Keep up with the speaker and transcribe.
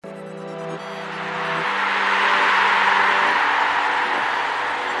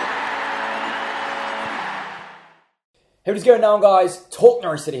Hey, what's going on, guys? Talk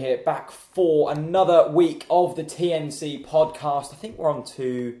Norwich City here, back for another week of the TNC podcast. I think we're on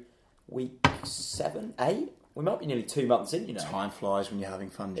to week 7, 8? We might be nearly 2 months in, you know. Time flies when you're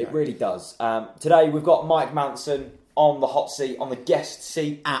having fun, Jack. It really does. Today we've got Mike Manson on the hot seat, on the guest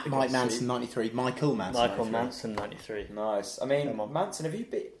seat. At Mike Manson 93, Michael Manson. Michael Manson 93. Nice. I mean, Manson, have you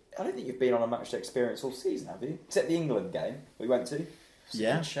been... I don't think you've been on a match day experience all season, have you? Except the England game we went to.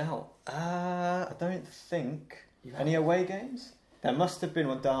 Yeah. Good shout. I don't think... Any away games? There must have been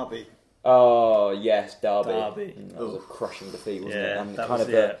one Derby. Oh, yes, Derby. Derby. That was a crushing defeat, wasn't it? Yeah, And that kind was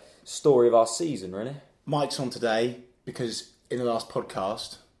of the story of our season, really. Mike's on today because in the last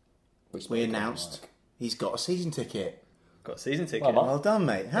podcast we announced he's got a season ticket. Got a season ticket. Well, Well done,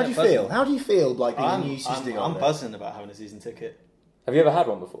 mate. How do you buzzing. feel? How do you feel like being a new season ticket I'm holder? buzzing about having a season ticket. Have you ever had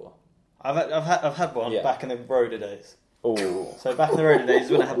one before? I've had one Yeah. back in the Rhoda days. Oh. So back in the Rhoda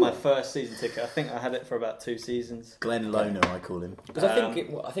days when I had my first season ticket. I think I had it for about 2 seasons. Glenn Loner, I call him. Because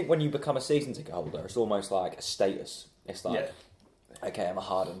I think when you become a season ticket holder, it's almost like a status. It's like, okay, I'm a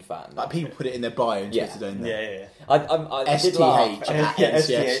hardened fan. Like people put it in their bio on Yeah. Twitter, don't they? Yeah. I did laugh. STH.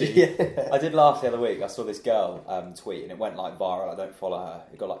 Yeah. I did laugh the other week. I saw this girl tweet, and it went like viral. I don't follow her.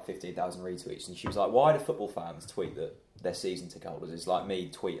 It got like 15,000 retweets, and she was like, "Why do football fans tweet that they're season ticket holders?" It's like me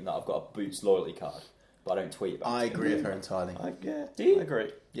tweeting that I've got a Boots loyalty card, but I don't tweet about it. I agree with her entirely. Do you? I agree.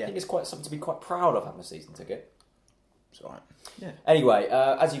 I Yeah, think it's quite something to be quite proud of, having a season ticket. it's alright. Yeah. Anyway,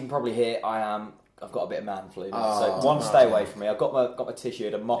 as you can probably hear, I've got a bit of man flu, Oh, so one, right. stay away from me. I've got my tissue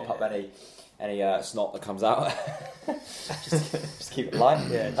to mop up any snot that comes out. just keep it light.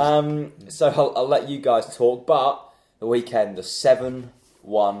 Yeah. So I'll let you guys talk. But the weekend, the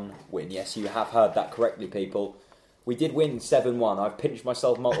 7-1 win. Yes, you have heard that correctly, people. We did win 7-1. I've pinched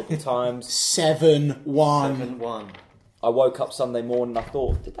myself multiple times. 7-1. 7-1. I woke up Sunday morning and I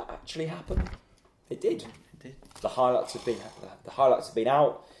thought, did that actually happen? It did. It did. The highlights have been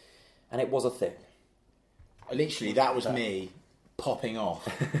out, and it was a thing. Literally, that was me popping off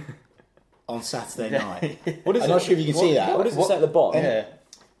on Saturday night. What is I'm it? not sure if you can see that. What does it say at the bottom? Yeah.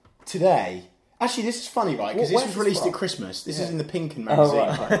 Today, actually, this is funny, right? Because Where's this was this released from? at Christmas. This is Yeah. in the Pinkin Oh,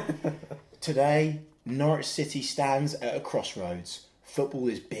 magazine. right. Today, Norwich City stands at a crossroads. Football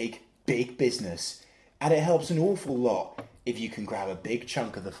is big, big business, and it helps an awful lot if you can grab a big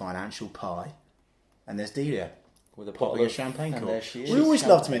chunk of the financial pie. And there's Delia With a popping bottle a of champagne and cork. there she is. We always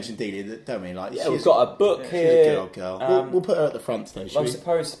love to mention Delia, don't we? Like, Yeah, she's we've got a book she's here. a good old girl. We'll put her at the front today, shall I'm we?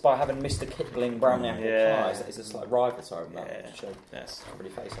 supposed by having Mr. Kipling Brown apple Yeah. pie, is this like rival time that Yeah. show? Yes. Can't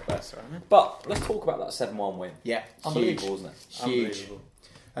really face it. That's right, man. But let's talk about that 7-1 win. Yeah, Unbelievable, wasn't it? Huge. Unbelievable.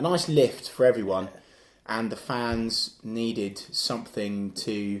 A nice lift for everyone, and the fans needed something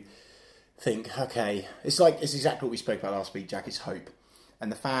to think, okay, it's exactly what we spoke about last week, Jack. It's hope,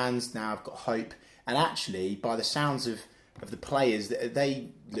 and the fans now have got hope. And actually, by the sounds of the players, they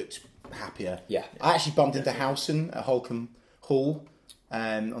looked happier. Yeah. I actually bumped into Howson at Holcombe Hall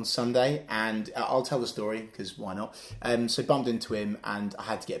on Sunday, and I'll tell the story because why not? So bumped into him, and I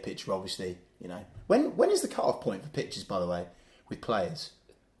had to get a picture. Obviously, you know, when is the cut-off point for pictures? By the way, with players,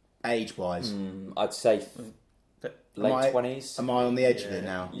 age-wise, I'd say late 20s. Am I on the edge of it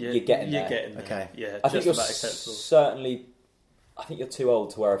now? Yeah, You're getting there. there. Okay. Yeah, I think just you're about acceptable. certainly. I think you're too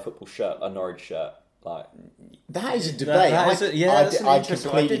old to wear a football shirt, a Norwich shirt. Like, That is a debate. that's an I interesting-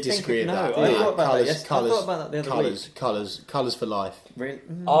 completely I did think disagree it- with no, that. I thought about that Colours, I thought about that the other week. Colours for life. Really?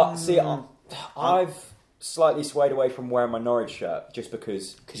 see, I've slightly swayed away from wearing my Norwich shirt just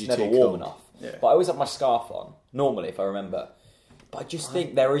because it's you're never too warm cold. enough. Yeah. But I always have my scarf on normally, if I remember. But I just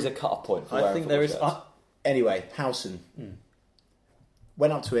think there is a cut-off point for I wearing think there is. football shirts. Anyway, Howson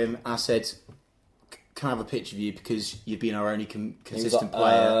went up to him. I said, "Can I have a picture of you because you've been our only He was consistent like,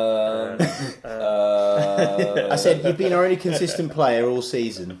 player." I said, "You've been our only consistent player all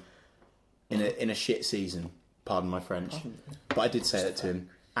season in a shit season." Pardon my French, but I did say that to him,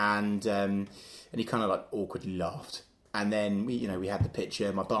 and he kind of like awkwardly laughed. And then we had the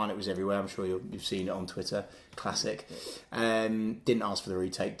picture. My Barnet was everywhere. I'm sure you've seen it on Twitter. Classic. Didn't ask for the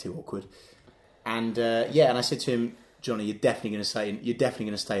retake. Too awkward. And and I said to him, "Johnny, you're definitely going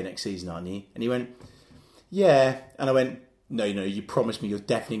to stay next season, aren't you?" And he went, "Yeah." And I went, No, you promised me you're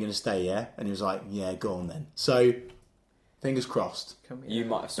definitely going to stay, yeah?" And he was like, "Yeah, go on then." So, fingers crossed. You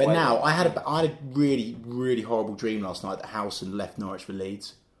might have But swayed now me. I had a really, really horrible dream last night that Howson left Norwich for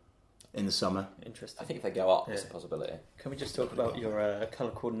Leeds in the summer. Interesting. I think if they go up, it's a Yeah. possibility. Can we just talk about your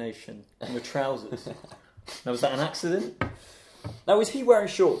colour coordination and your trousers? Now, was that an accident? Now, was he wearing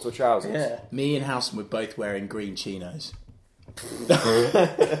shorts or trousers? Yeah. Me and Howson were both wearing green chinos.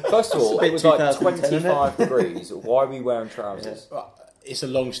 First of all, bit it was like 2010, isn't it? 25 degrees. Why are we wearing trousers? it's a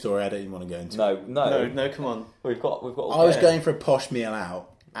long story. I don't even want to go into. No, come on. We've got. I was going for a posh meal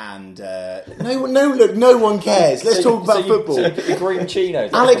out, and no one cares. Let's talk about football. So you put your green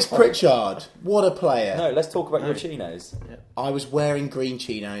chinos. Alex Pritchard, what a player! No, let's talk about your chinos. Yeah. I was wearing green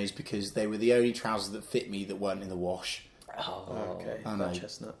chinos because they were the only trousers that fit me that weren't in the wash. Oh, Okay, I know. that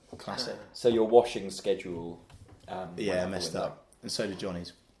chestnut. Classic. So your washing schedule. Yeah, messed up, and so did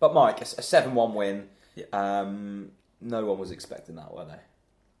Johnny's. But Mike, a 7-1 win. Yeah. No one was expecting that, were they?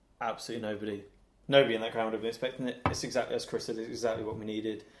 Absolutely nobody. Nobody in that ground would have been expecting it. It's exactly, as Chris said, it's exactly what we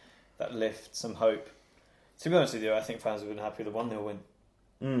needed. That lift, some hope. To be honest with you, I think fans would have been happy with a 1-0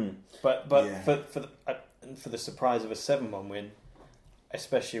 win. But Yeah. for the surprise of a 7-1 win,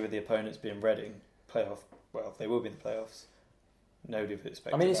 especially with the opponents being Reading, they will be in the playoffs. Nobody would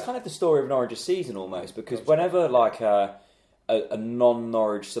expect. I mean, it's kind of the story of Norwich's season almost, because whenever like a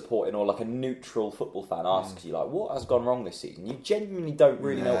non-Norwich supporting or like a neutral football fan asks you like, what has gone wrong this season, you genuinely don't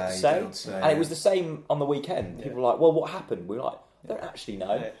really know what to say. And it was the same on the weekend. Yeah. People were like, well, what happened? We were like, I don't actually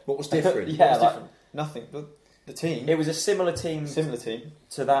know. Yeah. What was different? Yeah, like, Nothing. But the team. it was a similar team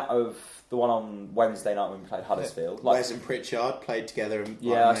to that of the one on Wednesday night when we played Huddersfield. Like, Wes and Pritchard played together. And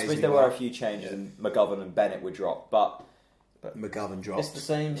yeah, I suppose there were a few changes, and McGovern and Bennett were dropped, but McGovern dropped. It's the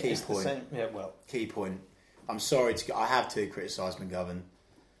same. Key it's point. The same. Yeah, well, Key point. I'm sorry I have to criticise McGovern.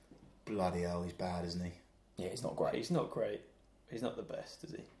 Bloody hell, he's bad, isn't he? yeah, it's not great. he's not great. He's not the best,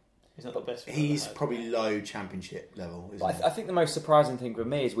 is he? He's not the best. we've He's ever had. probably low championship level, isn't But he? I think the most surprising thing for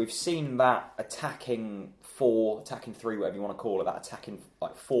me is we've seen that attacking 3, whatever you want to call it, that attacking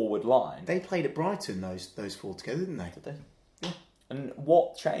like forward line. They played at Brighton, those four together, didn't they? Did they? And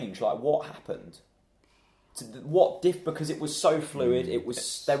what changed? Like, what happened? Because it was so fluid.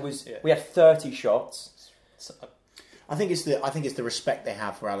 We had 30 shots. So, I think it's the respect they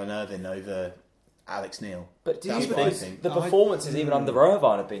have for Alan Irvine over Alex Neil. But do That's you what I think think. the performances even under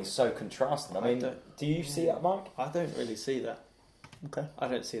Irvine have been so contrasting? I mean, don't- do you see that, Mike? I don't really see that. Okay, I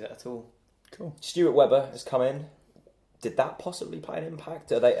don't see that at all. cool. Stuart Webber has come in. Did that possibly play an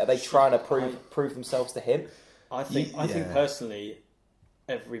impact? Are they trying to prove themselves to him? I think personally,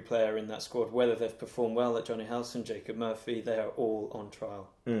 every player in that squad, whether they've performed well at Johnny Howson, Jacob Murphy, they are all on trial.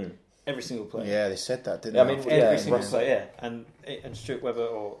 Every single player. Yeah, they said that, didn't Yeah, I they? mean, After Every the single game? player, and Stuart Webber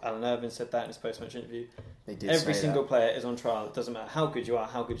or Alan Irvine said that in his post-match interview. They did Every say single that. player is on trial. It doesn't matter how good you are,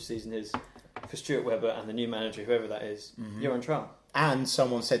 how good your season is. For Stuart Webber and the new manager, whoever that is, you're on trial. And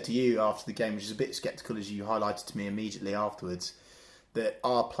someone said to you after the game, which is a bit sceptical as you highlighted to me immediately afterwards, that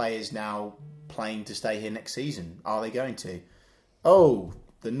are players now playing to stay here next season? Are they going to? Oh,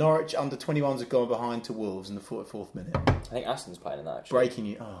 the Norwich under-21s have gone behind to Wolves in the 44th minute. I think Aston's playing in that actually. Breaking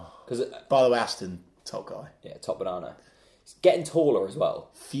you. Oh. Because By the way, Aston, top guy. yeah, top banana. He's getting taller as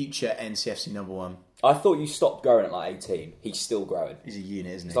well. Future NCFC number 1. I thought you stopped growing at like 18. He's still growing. He's a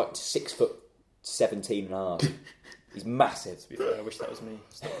unit, isn't He's he? like 6'17" and a half. He's massive. To be fair, I wish that was me.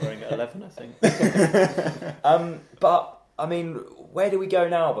 Stop growing at 11, I think. But I mean, where do we go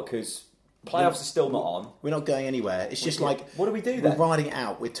now? Because playoffs are still not on. We're not going anywhere. It's just like... What do we do We're then? riding it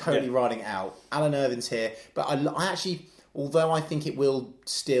out. We're totally riding it out. Alan Irvine's here. But I actually... Although I think it will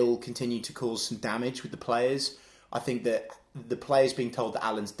still continue to cause some damage with the players, I think that the players being told that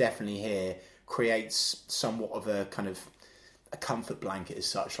Alan's definitely here creates somewhat of a kind of a comfort blanket as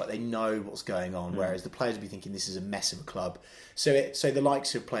such. Like they know what's going on, whereas the players will be thinking this is a mess of a club. So the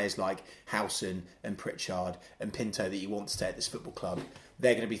likes of players like Howson and Pritchard and Pinto that you want to stay at this football club,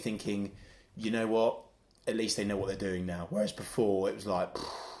 they're going to be thinking, you know what? At least they know what they're doing now. Whereas before it was like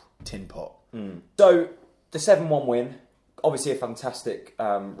tin pot. So the 7-1 win, obviously a fantastic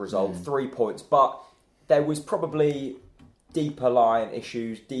result, 3 points, but there was probably deeper line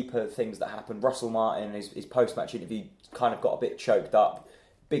issues, deeper things that happened. Russell Martin, his post-match interview kind of got a bit choked up.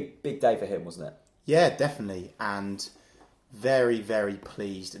 Big day for him, wasn't it? Yeah, definitely. And very, very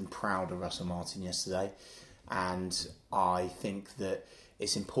pleased and proud of Russell Martin yesterday. And I think that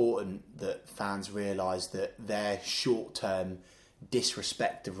it's important that fans realise that their short-term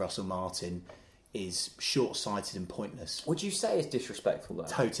disrespect of Russell Martin is short-sighted and pointless. Would you say it's disrespectful, though?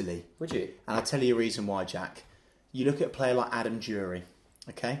 Totally. Would you? And I'll tell you a reason why, Jack. You look at a player like Adam Drury,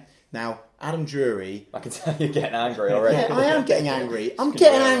 okay? Now, Adam Drury... I can tell you're getting angry already. Yeah, I am getting angry. I'm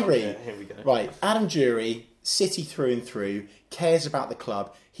getting angry. Yeah, here we go. Right, Adam Drury, City through and through, cares about the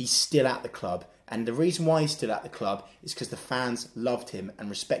club. He's still at the club. And the reason why he's still at the club is because the fans loved him and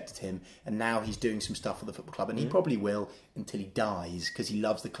respected him. And now he's doing some stuff for the football club. And he probably will until he dies because he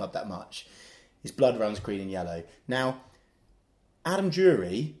loves the club that much. His blood runs green and yellow. Now, Adam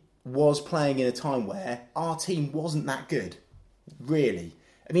Drury was playing in a time where our team wasn't that good. Really.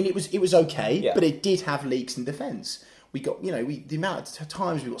 I mean, it was okay, Yeah. but it did have leaks in defence. We got, the amount of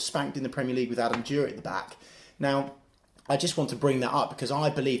times we got spanked in the Premier League with Adam Dury at the back. Now, I just want to bring that up because I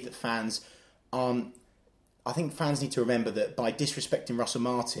believe that I think fans need to remember that by disrespecting Russell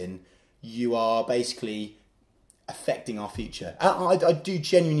Martin, you are basically affecting our future. I do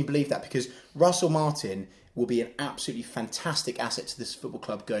genuinely believe that because Russell Martin will be an absolutely fantastic asset to this football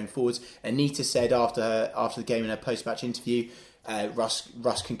club going forwards. Anita said after the game in her post-match interview,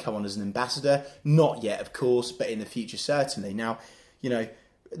 Russ can come on as an ambassador. Not yet, of course, but in the future, certainly. Now,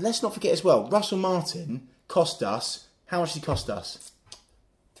 let's not forget as well, Russell Martin cost us... How much did he cost us?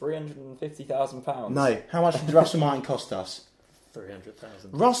 £350,000. No, how much did Russell Martin cost us?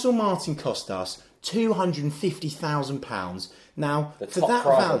 300,000. Russell Martin cost us £250,000. Now, The for top that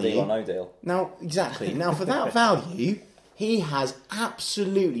price value, deal or no deal. Now, exactly. Now, for that value, he has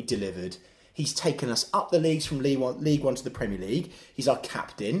absolutely delivered. He's taken us up the leagues from League One to the Premier League. He's our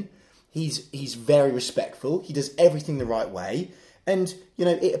captain. He's very respectful. He does everything the right way, and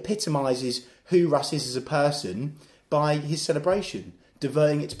it epitomises who Russ is as a person by his celebration,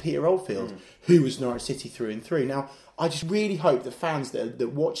 diverting it to Peter Oldfield, who was Norwich City through and through. Now, I just really hope the fans that are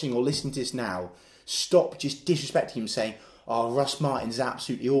watching or listening to this now stop just disrespecting him, saying, "Oh, Russ Martin's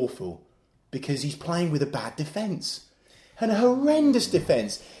absolutely awful," because he's playing with a bad defence. And a horrendous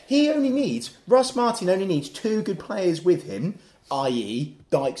defence. Russ Martin only needs two good players with him, i.e.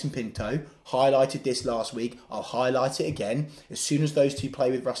 Dykes and Pinto. Highlighted this last week. I'll highlight it again. As soon as those two play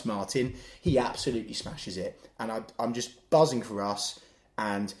with Russ Martin, he absolutely smashes it. And I'm just buzzing for Russ,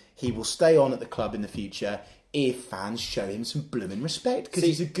 and he will stay on at the club in the future if fans show him some blooming respect, because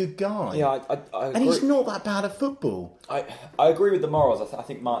he's a good guy. Yeah, I agree. And he's not that bad at football. I agree with the morals. I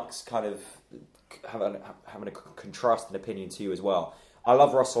think Mark's kind of having a contrasting opinion to you as well. I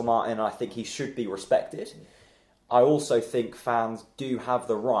love Russell Martin, and I think he should be respected. I also think fans do have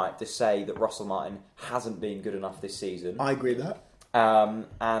the right to say that Russell Martin hasn't been good enough this season. I agree with that.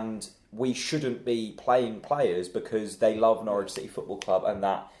 And we shouldn't be playing players because they love Norwich City Football Club and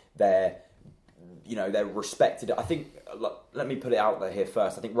that they're respected. I think, let me put it out there here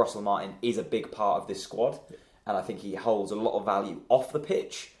first. I think Russell Martin is a big part of this squad, and I think he holds a lot of value off the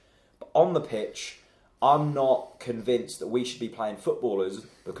pitch. But on the pitch, I'm not convinced that we should be playing footballers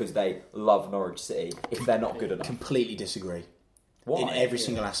because they love Norwich City if they're not good enough. Completely disagree. Why? In every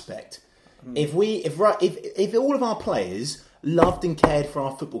single aspect. If all of our players loved and cared for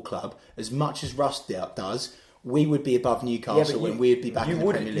our football club as much as Russ does, we would be above Newcastle and we'd be back in the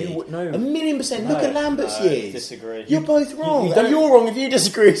Premier League. 1,000,000%. Look at Lambert's years. Disagree. You're both wrong. You and you're wrong if you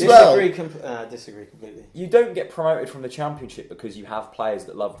disagree as well. Disagree completely. You don't get promoted from the Championship because you have players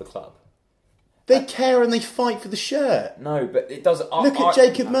that love the club. They care and they fight for the shirt. No, but it doesn't. Look at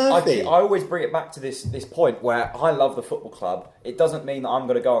Jacob Murphy. I always bring it back to this point where I love the football club. It doesn't mean that I'm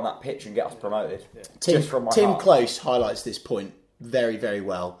going to go on that pitch and get us promoted. Yeah. Tim heart. Close highlights this point very, very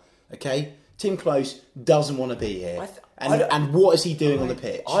well. Okay? Tim Close doesn't want to be here. And what is he doing on the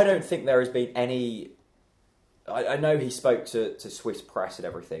pitch? I don't think there has been any... I know he spoke to Swiss press and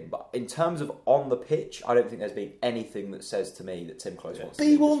everything, but in terms of on the pitch, I don't think there's been anything that says to me that Tim Close wants to But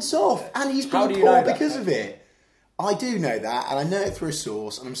he wants off, and he's been poor because of it. I do know that, and I know it through a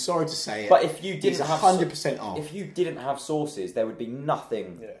source, and I'm sorry to say it. But if you didn't have 100% off. If you didn't have sources, there would be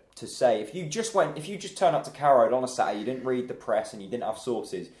nothing to say. If you just turned up to Carrow Road on a Saturday, you didn't read the press, and you didn't have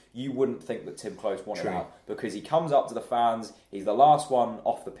sources, you wouldn't think that Tim Close wanted out, because he comes up to the fans. He's the last one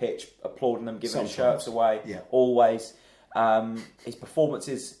off the pitch, applauding them, giving their shirts away. Yeah. Always. His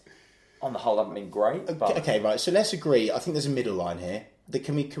performances, on the whole, haven't been great. But... Okay, right. So let's agree. I think there's a middle line here.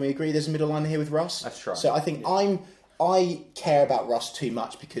 Can we agree there's a middle line here with Russ? That's right. So I think I care about Russ too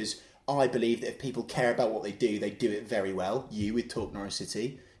much because I believe that if people care about what they do it very well. You with Talk Norwich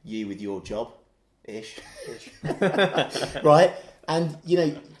City, you with your job, ish. Right? And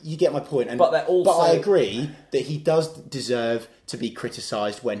you get my point. And, but I agree that he does deserve to be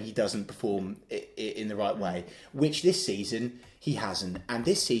criticised when he doesn't perform in the right way, which this season he hasn't. And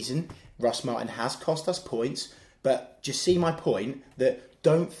this season, Russ Martin has cost us points. But just see my point that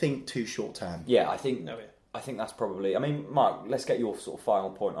don't think too short term. Yeah, I think that's probably... I mean, Mark, let's get your sort of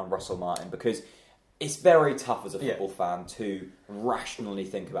final point on Russell Martin, because it's very tough as a football fan to rationally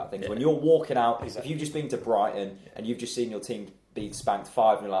think about things. When you're walking out, if you've just been to Brighton and you've just seen your team being spanked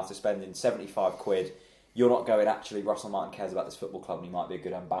 5-0 after spending 75 quid, you're not going, actually, Russell Martin cares about this football club and he might be a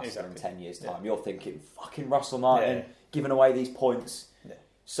good ambassador in 10 years' time. You're thinking, fucking Russell Martin, giving away these points. Yeah.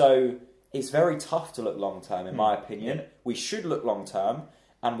 So... it's very tough to look long-term, in my opinion. Yeah. We should look long-term,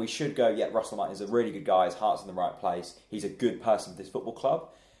 and we should go, Russell Martin is a really good guy, his heart's in the right place, he's a good person for this football club,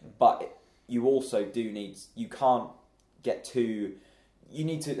 but you also do need... you can't get too... you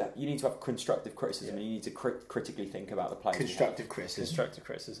need to have constructive criticism, and you need to critically think about the players. Constructive criticism. Constructive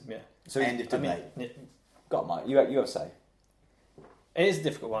criticism, yeah. So End of debate. Got Mike. You have a say. It is a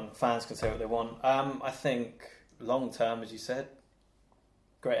difficult one. Fans can say what they want. I think long term, as you said,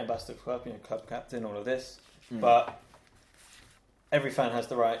 great ambassador for the club, club captain, all of this. But every fan has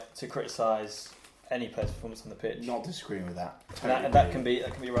the right to criticise any player's performance on the pitch. Not disagreeing with that. And that can be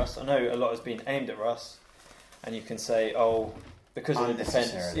Russ. I know a lot has been aimed at Russ, and you can say, oh, because of the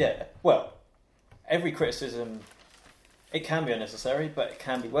defence. Yeah. Well, every criticism, it can be unnecessary, but it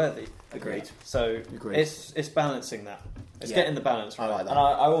can be worthy. Agreed. So it's balancing that. It's getting the balance right. I like that. And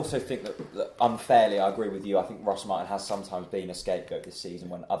I also think that unfairly, I agree with you. I think Ross Martin has sometimes been a scapegoat this season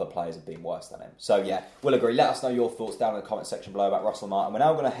when other players have been worse than him. So yeah, we'll agree. Let us know your thoughts down in the comment section below about Russell Martin. We're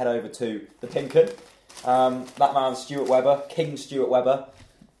now going to head over to the Pinken. That man, Stuart Webber, King Stuart Webber,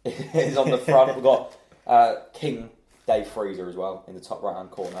 is on the front. We've got King Dave Freezer as well in the top right hand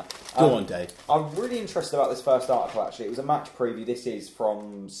corner. Go on, Dave. I'm really interested about this first article. Actually, it was a match preview. This is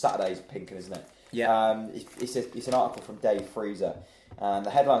from Saturday's Pinken, isn't it? Yeah. It's an article from Dave Freezer, and the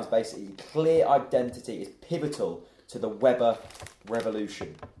headline is basically "Clear identity is pivotal to the Webber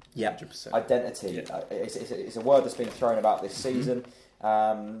revolution." Yeah, 100%. Identity. Yeah. It's a word that's been thrown about this season.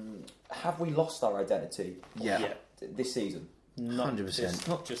 Have we lost our identity? Yeah. This season. 100%.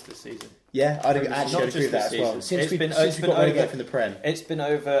 Not just this season. Yeah, I'd Not agree just with that this as well. season. Since we been got relegated from the Prem. It's been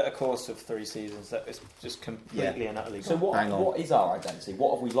over a course of 3 seasons that it's just completely and utterly So gone. what is our identity?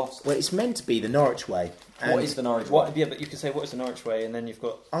 What have we lost? Well, it's meant to be the Norwich way. What is the Norwich way? Yeah, but you can say what is the Norwich way, and then you've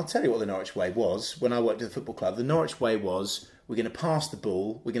got I'll tell you what the Norwich way was when I worked at the football club. The Norwich way was we're going to pass the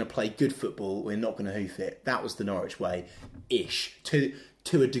ball, we're going to play good football, we're not going to hoof it. That was the Norwich way-ish.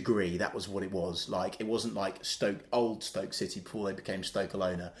 To a degree, that was what it was. Like, it wasn't like old Stoke City before they became Stoke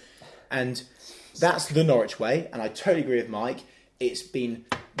Alona. And that's the Norwich way, and I totally agree with Mike. It's been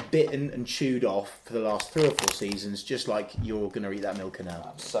bitten and chewed off for the last 3 or 4 seasons, just like you're going to eat that milker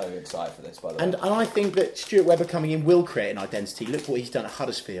now. I'm so excited for this, by the way. And I think that Stuart Webber coming in will create an identity. Look what he's done at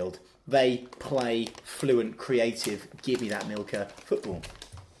Huddersfield. They play fluent, creative, give me that milker football.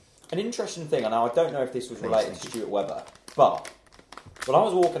 An interesting thing, and I don't know if this was related to Stuart Webber, but when I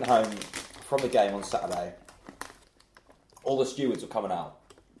was walking home from the game on Saturday, all the stewards were coming out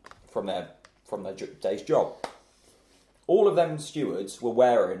from their day's job. All of them stewards were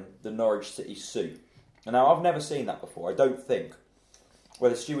wearing the Norwich City suit. And now, I've never seen that before, I don't think, where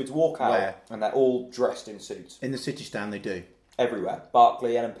the stewards walk out and they're all dressed in suits. In the City Stand, they do. Everywhere.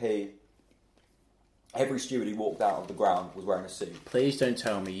 Barclay, NMP, every steward who walked out of the ground was wearing a suit. Please don't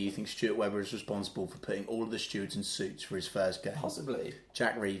tell me you think Stuart Webber is responsible for putting all of the stewards in suits for his first game. Possibly.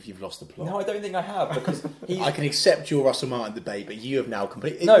 Jack Reeve, you've lost the plot. No, I don't think I have, because I can accept your Russell Martin debate, but you have now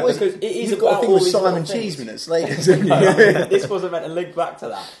completely... No, because it is You've got about a thing all with these Simon little things. Cheeseman at Slater's, haven't you? This wasn't meant to link back to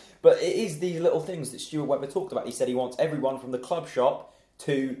that. But it is these little things that Stuart Webber talked about. He said he wants everyone from the club shop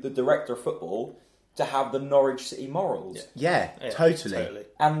to the director of football to have the Norwich City morals. Yeah, totally.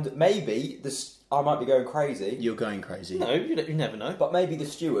 And maybe this, I might be going crazy. You're going crazy. no, you never know. But maybe the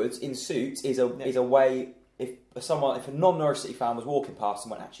stewards in suits is a way. If a non-Norwich City fan was walking past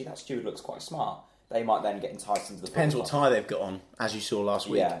and went, actually, that steward looks quite smart, they might then get enticed into the. Depends what football tie they've got on, as you saw last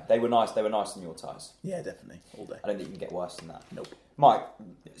week. Yeah, they were nice. They were nice in your ties. Yeah, definitely, all day. I don't think you can get worse than that. Nope. Mike,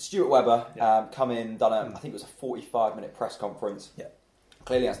 Stuart Webber come in, done I think it was a 45-minute press conference. Yeah.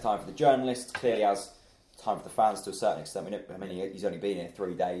 Clearly has time for the journalists. Clearly has time for the fans to a certain extent. I mean, he's only been here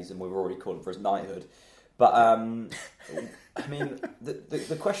 3 days, and we've already called him for his knighthood. But I mean,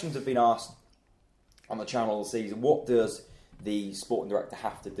 the questions have been asked on the channel all season. What does the sporting director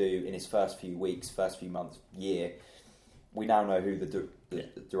have to do in his first few weeks, first few months, year? We now know who the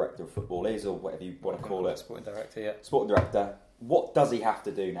director of football is, or whatever you want to call it. Sporting director, yeah. Sporting director. What does he have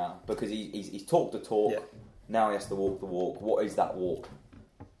to do now? Because he's talked the talk. Yeah. Now he has to walk the walk. What is that walk?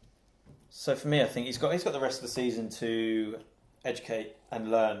 So for me, I think he's got the rest of the season to educate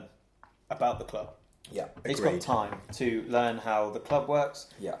and learn about the club. Yeah, He's Agreed. got time to learn how the club works,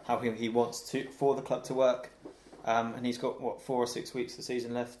 Yeah. how he wants for the club to work, and he's got 4 or 6 weeks of the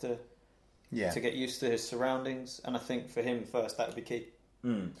season left to get used to his surroundings. And I think for him first, that would be key.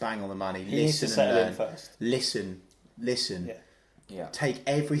 Bang on the money. He needs to settle in first. Listen. Yeah. Take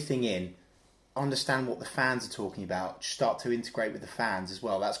everything in. Understand what the fans are talking about. Start to integrate with the fans as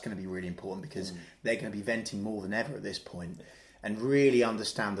well. That's going to be really important because they're going to be venting more than ever at this point. And really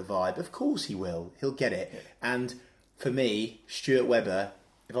understand the vibe. Of course he will. He'll get it. Yeah. And for me, Stuart Webber,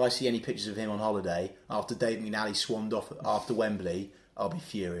 if I see any pictures of him on holiday after Dave McNally swanned off after Wembley, I'll be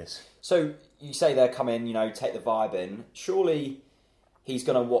furious. So you say they'll come in, take the vibe in. Surely he's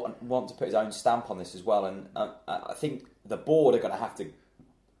going to want to put his own stamp on this as well. And I think the board are going to have to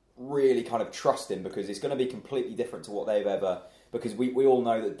really kind of trust him, because it's going to be completely different to what they've ever... Because we all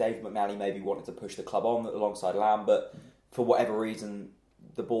know that Dave McNally maybe wanted to push the club on alongside Lamb, but for whatever reason,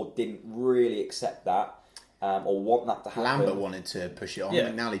 the board didn't really accept that or want that to happen. Lambert wanted to push it on,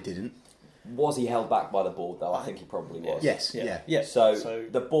 McNally didn't. Was he held back by the board, though? I think he probably was. Yes, yeah. So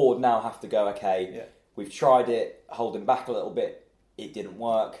the board now have to go, okay, we've tried it, hold him back a little bit, it didn't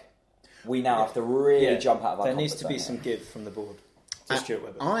work. We now have to really jump out of our There comfort needs to be zone. some give from the board to Stuart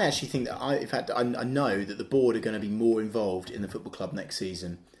Webber. I actually think that, I know that the board are going to be more involved in the football club next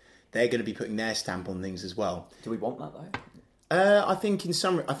season. They're going to be putting their stamp on things as well. Do we want that, though? I think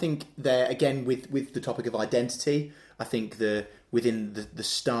they're, again, with the topic of identity, I think within the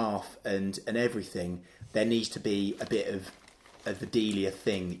staff and everything, there needs to be a bit of the Delia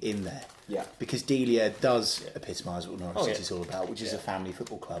thing in there. Yeah. Because Delia does epitomise what Norwich City is all about, which is a family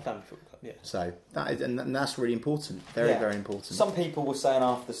football club. Family football club, yeah. So and that's really important. Very, very important. Some people were saying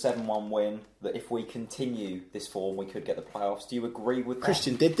after the 7-1 win that if we continue this form, we could get the playoffs. Do you agree with that?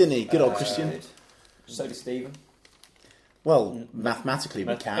 Christian didn't he? Good old Christian. So did Stephen. Well, mathematically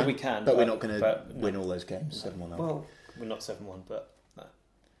we can. We can, but we're not going to win all those games 7-1. Well, we're not 7-1, but no.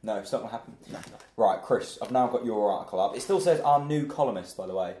 No, it's not going to happen. No. Right, Chris, I've now got your article up. It still says our new columnist, by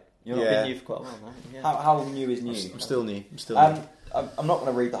the way. You've been new for quite a while now. Yeah. How new is new? I'm still new. I'm not going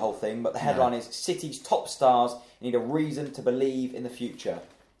to read the whole thing, but the headline is City's top stars need a reason to believe in the future.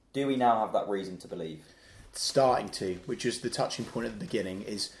 Do we now have that reason to believe? Starting to, which is the touching point at the beginning,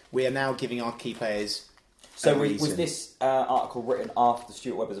 is we are now giving our key players. So was this article written after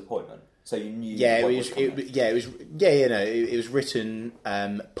Stuart Webber's appointment? So you knew? Yeah, it was written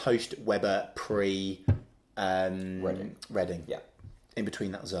post Webber, pre Reading. Yeah, in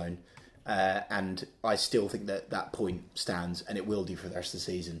between that zone, and I still think that point stands, and it will do for the rest of the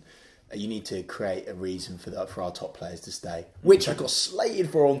season. You need to create a reason for our top players to stay, which I got slated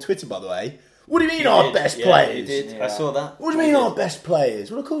for on Twitter, by the way. What do you mean our best players? You did. Yeah. I saw that. What do you mean our best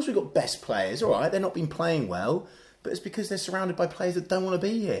players? Well, of course we've got best players. All right, they're not been playing well, but it's because they're surrounded by players that don't want to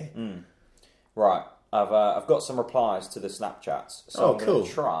be here. Right. I've got some replies to the Snapchats. So I'm cool.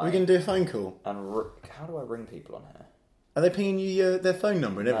 Try. We're going to do a phone call. And how do I ring people on here? Are they pinging you their phone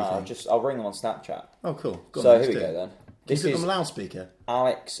number and everything? No, I'll ring them on Snapchat. Oh, cool. Here we go then. Can you put them on loudspeaker?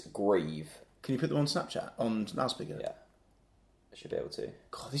 Alex Grieve. Can you put them on Snapchat on loudspeaker? Yeah, I should be able to.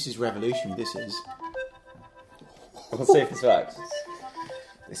 God, this is revolutionary. This is. We'll see if this works.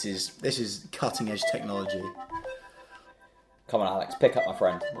 This is cutting edge technology. Come on, Alex, pick up, my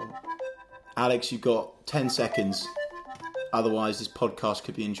friend. Alex, you've got 10 seconds. Otherwise, this podcast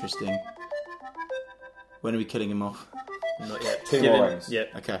could be interesting. When are we killing him off? Not yet. Two more rings. Yeah.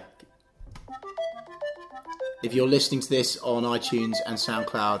 Okay. If you're listening to this on iTunes and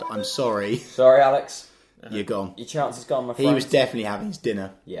SoundCloud, I'm sorry. Sorry, Alex. You're gone. Your chance is gone, my friend. He was definitely having his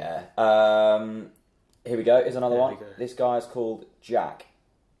dinner. Yeah. Here we go. Here's another one. This guy's called Jack.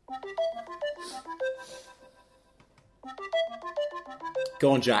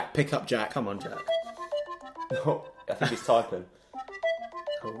 Go on, Jack. Pick up Jack. Come on, Jack. No, I think he's typing.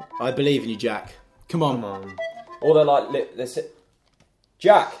 Cool. I believe in you, Jack. Come on. Come on. Or they're like,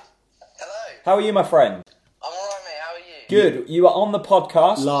 Jack. Hello. How are you, my friend? I'm alright, mate. How are you? Good. You are on the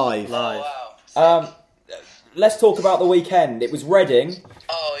podcast. Live. Oh, wow. Let's talk about the weekend. It was Reading.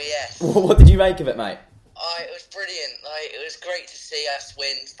 Oh, yes. What did you make of it, mate? It was brilliant. It was great to see us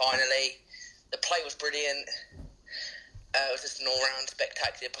win, finally. The play was brilliant. It was just an all-round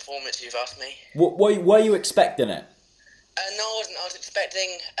spectacular performance, if you've asked me. Were you expecting it? No, I wasn't. I was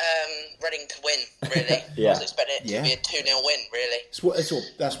expecting Reading to win, really. Yeah. I was expecting it to be a 2-0 win, really.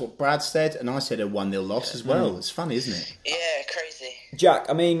 That's what Brad said, and I said a 1-0 loss as well. It's funny, isn't it? Yeah, crazy. Jack,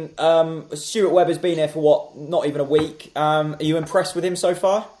 I mean, Stuart Webber's been here for not even a week. Are you impressed with him so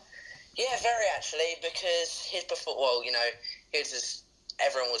far? Yeah, very, actually, because his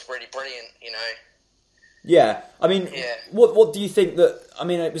everyone was really brilliant, Yeah, I mean, Yeah. What do you think that... I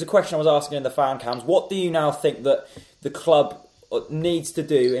mean, it was a question I was asking in the fan cams. What do you now think that the club needs to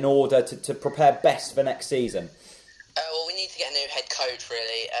do in order to prepare best for next season? Well, we need to get a new head coach,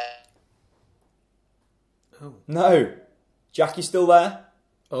 really. No. Jack, you still there?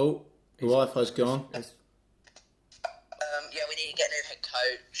 Oh, the Wi-Fi's gone. Yeah, we need to get a new head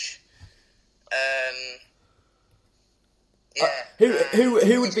coach. Who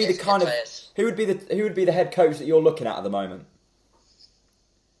would be the kind of... Who would be the head coach that you're looking at the moment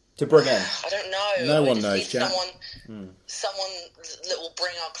to bring in? I don't know. No We one just knows, need Jack. Someone that will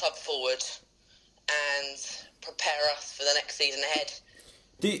bring our club forward and prepare us for the next season ahead.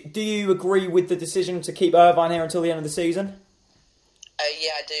 Do you agree with the decision to keep Irvine here until the end of the season?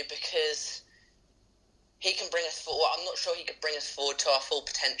 Yeah, I do, because he can bring us forward. I'm not sure he could bring us forward to our full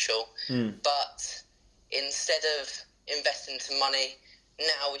potential, but instead of investing some money,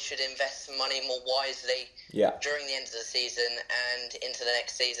 now we should invest some money more wisely during the end of the season and into the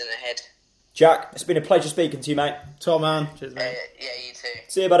next season ahead. Jack, it's been a pleasure speaking to you, mate. Top man. Cheers, mate. Yeah, you too.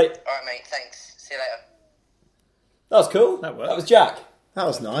 See you, buddy. All right, mate. Thanks. See you later. That was cool. That worked. That was Jack. That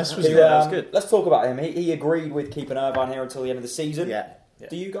was nice, wasn't Yeah, it? that was good. Let's talk about him. He agreed with keeping Irvine here until the end of the season. Yeah.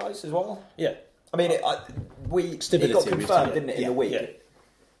 Do you guys as well? Yeah. I mean, it Stability, got we've confirmed, said. didn't it, in the week? Yeah.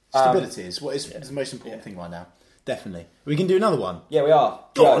 Stability is what is the most important thing right now. Definitely. We can do another one. Yeah, we are.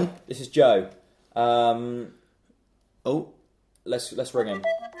 Go Joe. on. This is Joe. Oh, Let's ring him.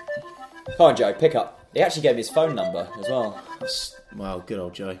 Come on, Joe. Pick up. He actually gave me his phone number as well. well, good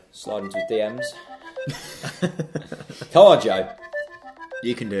old Joe. Slide into his DMs. Come on, Joe.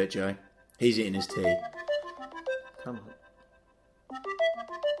 You can do it, Joe. He's eating his tea. Come on.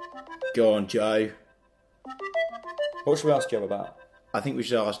 Go on, Joe. What should we ask Joe about? I think we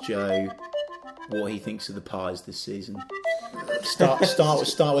should ask Joe what he thinks of the Pies this season. Start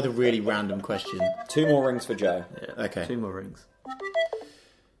with a really random question. 2 more rings for Joe. Yeah. Okay. 2 more rings.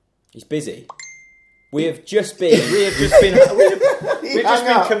 He's busy. We have just been We've just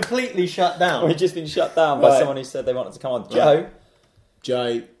been completely shut down. we've just been shut down by Right. someone who said they wanted to come on. Joe.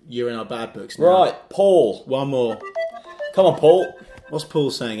 Joe, you're in our bad books now. Right, Paul. One more. Come on, Paul. What's Paul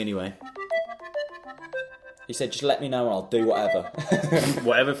saying anyway? He said, just let me know and I'll do whatever.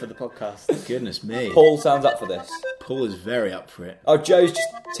 Whatever for the podcast. Goodness me. Paul sounds up for this. Paul is very up for it. Oh, Joe's just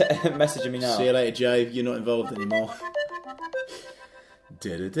messaging me now. See you later, Joe. You're not involved anymore.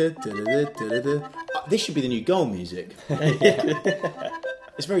 This should be the new goal music.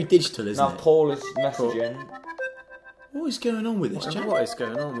 It's very digital, isn't Now it? Paul is messaging. What is going on with this, Jack? What is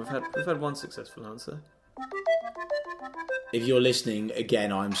going on? We've had one successful answer. If you're listening,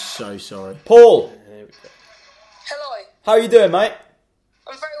 again, I'm so sorry. Paul, Here we go. Hello. how are you doing, mate?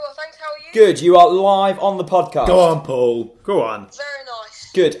 I'm very well, thanks. How are you? Good. You are live on the podcast. Go on, Paul. Go on. Very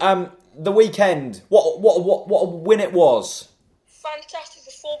nice. Good. The weekend. What a win it was. Fantastic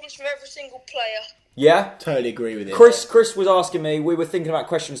performance from every single player. Yeah. Totally agree with it. Chris was asking me. We were thinking about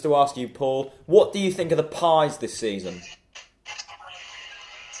questions to ask you, Paul. What do you think of the Pies this season?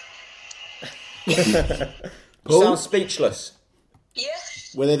 You Paul? sound speechless.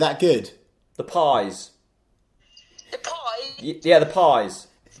 Yes. Were they that good? The Pies. The pie. Yeah, the Pies.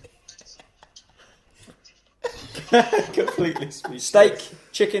 Completely speechless. Steak,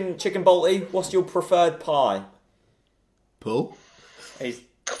 chicken balti. What's your preferred pie? Paul? He's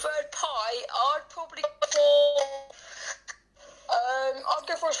Preferred pie. I'd probably go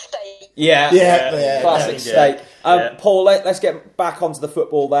for a steak. Yeah. Yeah. Classic Yeah. steak. Yeah. Paul, let's get back onto the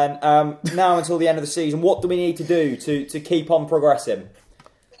football then. Now until the end of the season, what do we need to do to keep on progressing?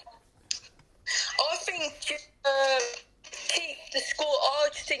 I think just keep the squad. I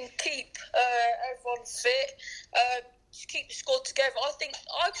just think keep everyone fit. Just keep the squad together.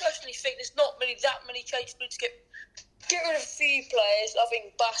 I personally think there's not really that many changes to get rid of a few players. I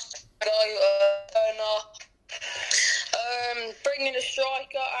think Bast bring in a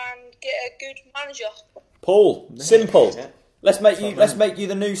striker and get a good manager. Paul, simple. Yeah. Let's make you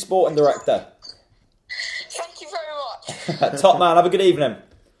the new sporting director. Thank you very much. Top man, have a good evening.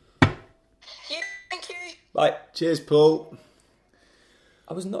 Thank you. Bye. Cheers, Paul.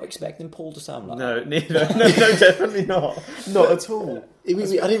 I was not expecting Paul to sound like that. no, neither. No, definitely not. Not at all. I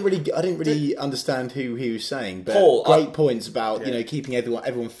didn't really understand who he was saying, but Paul, great points about keeping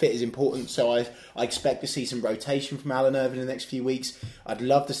everyone fit is important. So I expect to see some rotation from Alan Irvine in the next few weeks. I'd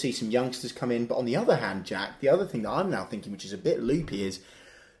love to see some youngsters come in, but on the other hand, Jack, the other thing that I'm now thinking, which is a bit loopy, is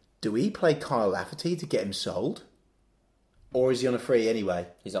do we play Kyle Lafferty to get him sold, or is he on a free anyway?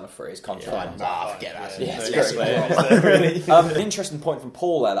 He's on a free. His contract. Forget that. Yeah, No, it's great. Really. An interesting point from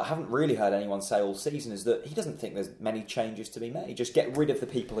Paul there that I haven't really heard anyone say all season is that he doesn't think there's many changes to be made. Just get rid of the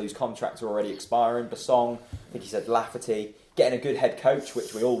people whose contracts are already expiring. Basong, I think he said Lafferty, getting a good head coach,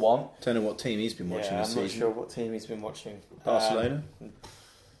 which we all want. Don't know what team he's been watching Yeah, this I'm not season. sure what team he's been watching. Barcelona.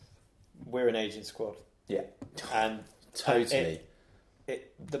 We're an aging squad, Yeah. and Totally.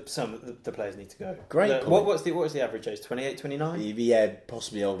 some of the players need to go. Great What point. was the average age? 28, 29? Yeah,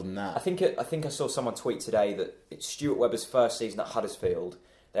 possibly older than I that. think I saw someone tweet today that it's Stuart Webber's first season at Huddersfield.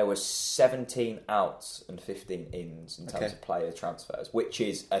 There were 17 outs and 15 ins in terms of player transfers, which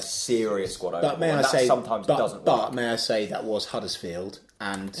is a serious squad overhaul. But may I and that say, sometimes doesn't work. may I say that was Huddersfield,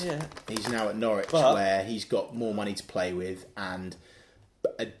 and he's now at Norwich, But- where he's got more money to play with and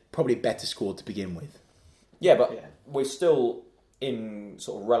a probably better squad to begin with. Yeah, but we're still, in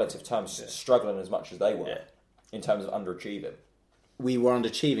sort of relative terms, struggling as much as they were in terms of underachieving. we were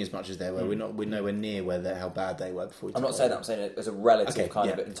underachieving as much as they were. We're nowhere near how bad they were before. I'm not saying that. I'm saying it as a relative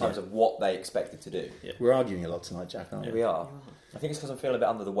Okay, of it in terms of what they expected to do. Yeah. We're arguing a lot tonight, Jack, aren't we? We are. I think it's because I'm feeling a bit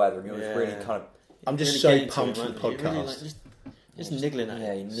under the weather, and you're really kind of. I'm just Really so getting to pumped him, for the aren't you? podcast. Really, just niggling at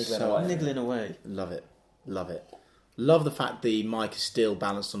Yeah, it. you're niggling So- away. Niggling away. Love it. Love the fact the mic is still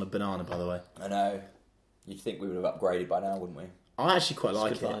balanced on a banana, by the way. I know. You'd think we would have upgraded by now, wouldn't we? I actually quite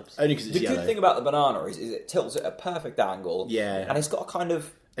like good it. vibes. Only because it's The yellow. good thing about the banana is it tilts at a perfect angle. Yeah. And it's got a kind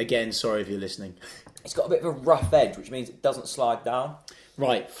of. Again, sorry if you're listening. It's got a bit of a rough edge, which means it doesn't slide down.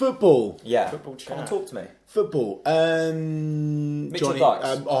 Right, football. Yeah. Football Come on, chat. talk to me. Football. Mitchell Johnny,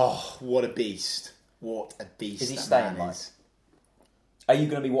 Dykes. what a beast. What a beast. Is he that staying, man Mike? is. Are you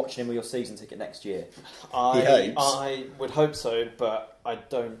going to be watching him with your season ticket next year? I would hope so, but I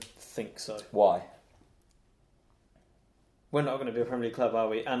don't think so. Why? We're not going to be a Premier League club, are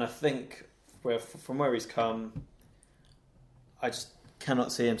we? And I think from where he's come, I just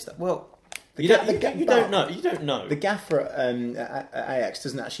cannot see him. Well, you don't know. You don't know. The gaffer at Ajax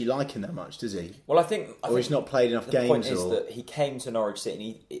doesn't actually like him that much, does he? Well, I think He's not played enough the games. point is or... that he came to Norwich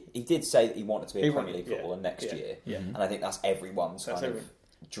City and he did say that he wanted to be a He Premier wanted- League footballer next yeah, year. yeah. And I think that's everyone's That's kind everyone.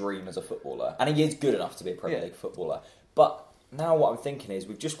 of dream as a footballer. And he is good enough to be a Premier Yeah. League footballer. But now what I'm thinking is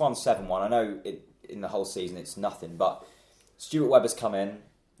we've just won 7-1. I know in the whole season it's nothing, but Stuart Webber's come in.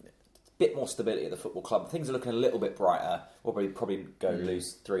 Bit more stability at the football club. Things are looking a little bit brighter. We'll probably go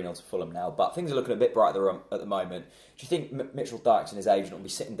lose 3-0 to Fulham now, but things are looking a bit brighter at the moment. Do you think Mitchell Dykes and his agent will be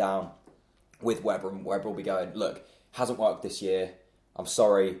sitting down with Webber, and Webber will be going, look, hasn't worked this year, I'm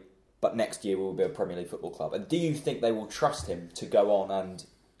sorry, but next year we will be a Premier League football club? And do you think they will trust him to go on and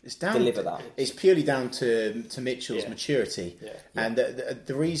deliver that? It's purely down to Mitchell's maturity. Yeah. And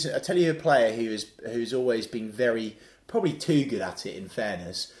the reason... I'll tell you a player who's always been probably too good at it, in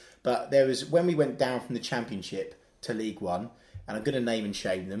fairness. But there was, when we went down from the Championship to League One, and I'm going to name and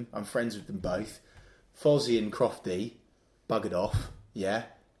shame them, I'm friends with them both, Fozzie and Crofty buggered off,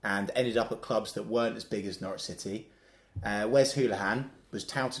 and ended up at clubs that weren't as big as Norwich City. Wes Hoolahan was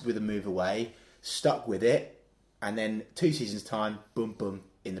touted with a move away, stuck with it, and then 2 seasons' time, boom, boom,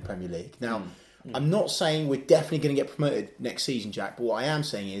 in the Premier League. Now, I'm not saying we're definitely going to get promoted next season, Jack, but what I am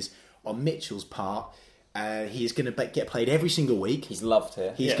saying is, on Mitchell's part, he is going to get played every single week. He's loved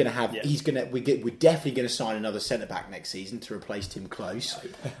here. He's going to have. Yeah. We're definitely going to sign another centre back next season to replace Tim Close.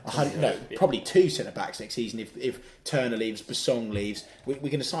 Probably 2 centre backs next season if Turner leaves, Basong leaves. We're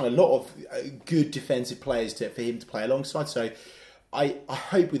going to sign a lot of good defensive players for him to play alongside. So I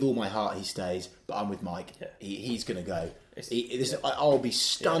hope with all my heart he stays, but I'm with Mike. Yeah. He's going to go. I'll be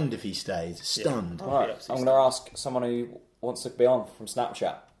stunned if he stays. Stunned. Yeah. All right, I'm going to ask someone who wants to be on from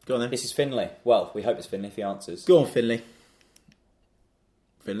Snapchat. Go on then. This is Finley. Well, we hope it's Finley if he answers. Go on, Finley.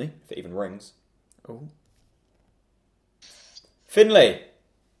 Finley? If it even rings. Oh. Finley,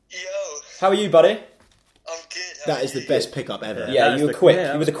 Yo, how are you, buddy? I'm good. How That are is the you? best pickup ever. Yeah, That you was were quick. that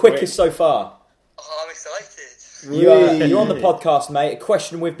You were was the quickest so far. Oh, I'm excited. You're on the podcast, mate. A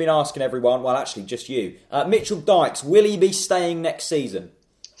question we've been asking everyone. Well, actually, just you. Mitchell Dykes, will he be staying next season?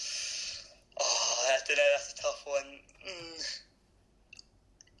 Oh, I don't know. That's a tough one.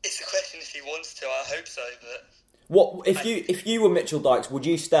 It's a question if he wants to. I hope so, but What if you were Mitchell Dykes? Would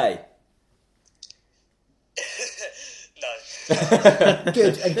you stay? no.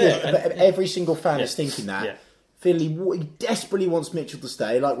 Good. But every single fan is thinking that. Yeah. Finley he desperately wants Mitchell to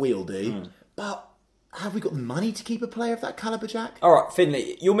stay, like we all do. But have we got the money to keep a player of that calibre, Jack? All right,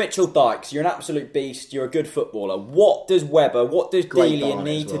 Finley, you're Mitchell Dykes. You're an absolute beast. You're a good footballer. What does Webber, what does Great Delia barn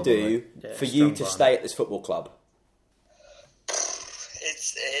need as well, to do Yeah, for you strong to barn. stay at this football club?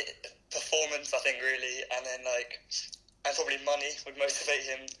 It's performance, I think, really, and then and probably money would motivate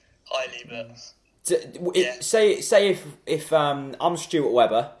him highly. But Yeah. Say if I'm Stuart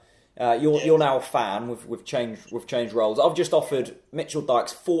Webber, you're now a fan. We've changed roles. I've just offered Mitchell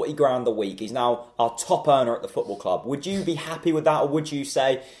Dykes 40 grand a week. He's now our top earner at the football club. Would you be happy with that, or would you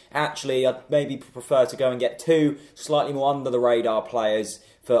say actually I'd maybe prefer to go and get 2 slightly more under the radar players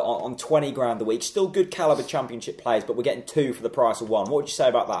on 20 grand a week? Still good calibre Championship players, but we're getting 2 for the price of 1. What would you say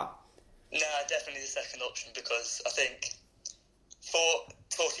about that? nah, definitely the second option, because I think for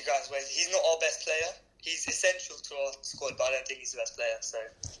 40 grand away, he's not our best player. He's essential to our squad, but I don't think he's the best player. So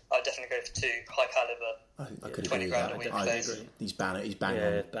I'd definitely go for 2 high calibre. I could 20 agree with grand that. a week I players. agree. He's bang Yeah,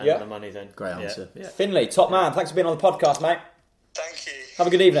 on. bang Yeah. on the money then. Great Yeah. answer. Yeah. Finley, top man. Thanks for being on the podcast, mate. Thank you. Have a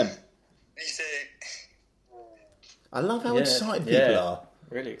good evening. You too. I love how Yeah, excited people yeah. are.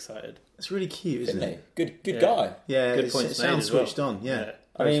 Really excited. It's really cute, isn't Finley, it? good Yeah. guy. Yeah, Good it points made sounds as well. switched on. Yeah, Yeah.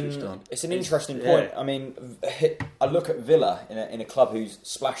 I Very mean, switched on. it's an interesting yeah. point. I mean, I look at Villa in a club who's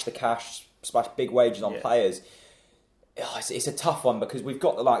splashed the cash, splashed big wages on Yeah. players. it's a tough one because we've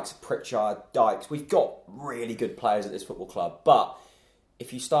got the likes of Pritchard, Dykes. We've got really good players at this football club, but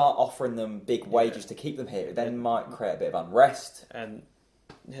if you start offering them big wages to keep them here, it then might create a bit of unrest. And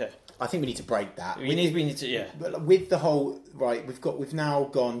yeah, I think we need to break that. we need to yeah. But with the whole right, we've now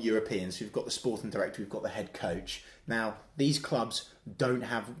gone European. So we've got the sporting director, we've got the head coach. Now these clubs don't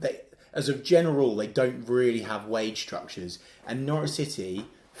have as a general rule, they don't really have wage structures. And Norwich City,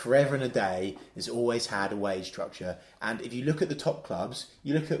 forever and a day, has always had a wage structure. And if you look at the top clubs,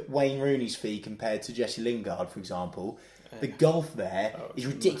 you look at Wayne Rooney's fee compared to Jesse Lingard, for example. The gulf there is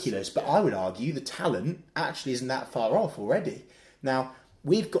ridiculous. But I would argue the talent actually isn't that far off already. Now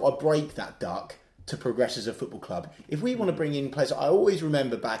we've got to break that duck to progress as a football club. If we want to bring in players, I always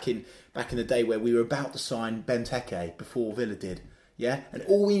remember back in the day where we were about to sign Benteke before Villa did. Yeah, and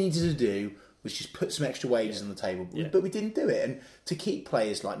all we needed to do was just put some extra wages on the table, but we didn't do it. And to keep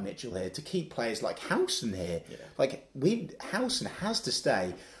players like Mitchell here, to keep players like Howson here, Howson has to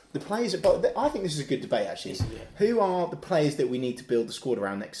stay. The players, but I think this is a good debate actually. Who are the players that we need to build the squad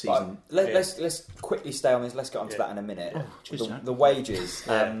around next season? Let's quickly stay on this. Let's get onto that in a minute. The wages.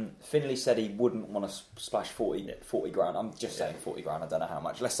 Finley said he wouldn't want to splash 40 grand. I'm just saying 40 grand. I don't know how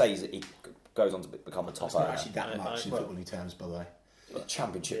much. Let's say he goes on to become a top It's not actually that much in footballing terms, by the way. The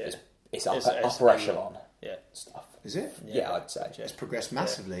Championship is upper echelon stuff. Is it? Yeah, I'd say It's progressed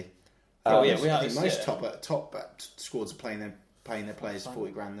massively. We I are. think most top squads are paying their players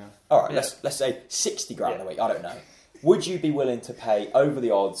 40 grand now. All right, let's say 60 grand a week. I don't know. Would you be willing to pay over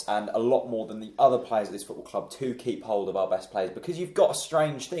the odds and a lot more than the other players at this football club to keep hold of our best players? Because you've got a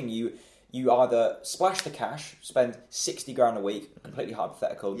strange thing. You either splash the cash, spend 60 grand a week, completely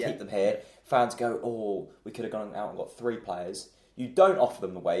hypothetical, keep them here. Fans go, oh, we could have gone out and got 3 players. You don't offer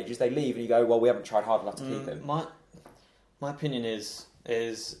them the wages. They leave and you go, well, we haven't tried hard enough to keep him. My opinion is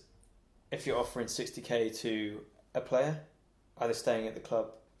if you're offering 60k to a player, either staying at the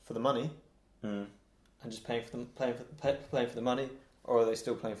club for the money and just playing for the money, or are they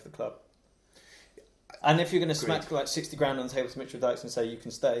still playing for the club? And if you're going to smack like 60 grand on the table to Mitchell Dykes and say you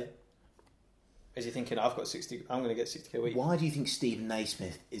can stay, is he thinking I'm going to get 60k a week? Why do you think Stephen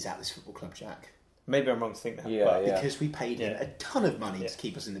Naismith is at this football club, Jack? Maybe I'm wrong to think that. Because we paid him a ton of money to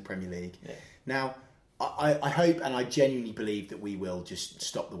keep us in the Premier League. Yeah. Now, I hope and I genuinely believe that we will just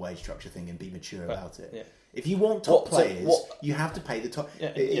stop the wage structure thing and be mature about it. Yeah. If you want top players, you have to pay the top.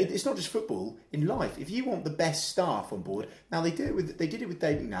 It's not just football. In life, if you want the best staff on board, now they did it with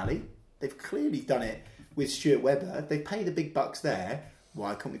David McNally. They've clearly done it with Stuart Webber. They pay the big bucks there.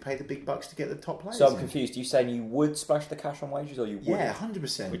 Why can't we pay the big bucks to get the top players? So I'm confused. Are you saying you would splash the cash on wages, or you wouldn't? Yeah,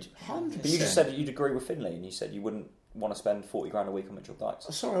 100%. 100%. But you just said that you'd agree with Finley, and you said you wouldn't want to spend 40 grand a week on Mitchell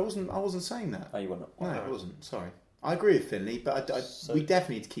Dykes. Sorry, I wasn't saying that. Oh, you wouldn't? No, I wasn't. Sorry. I agree with Finley, but we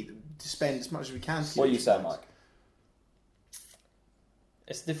definitely need to spend as much as we can. What are you saying, Mike?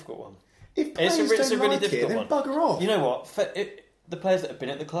 It's a difficult one. If players don't really like difficult it, one. then bugger off. You know what? The players that have been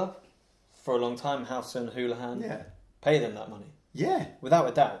at the club for a long time, Howson, Houlihan, pay them that money. Yeah. Without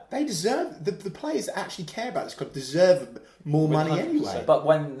a doubt. They deserve... The players that actually care about this club deserve more money 100%. Anyway. But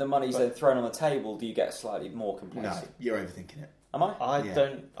when the money's then thrown on the table, do you get slightly more complacent? No, you're overthinking it. Am I?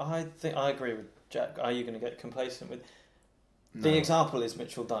 I think I agree with Jack. Are you going to get complacent with... The example is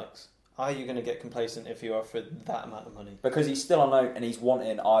Mitchell Dykes. Are you going to get complacent if you offer that amount of money? Because he's still on loan and he's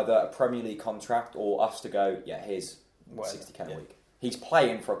wanting either a Premier League contract or us to go, here's 60k a week. He's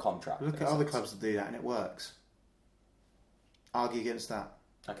playing for a contract. Look at other clubs that do that and it works. Argue against that.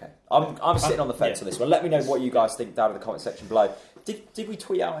 Okay. I'm sitting on the fence on this one. Let me know what you guys think down in the comment section below. Did we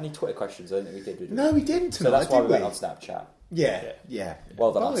tweet out any Twitter questions? I don't think we did. No, we didn't tonight, so that's why we went on Snapchat. Yeah.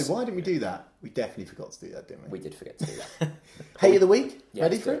 Well done. By the way, why didn't we do that? We definitely forgot to do that, didn't we? We did forget to do that. Hate of the week? Yeah,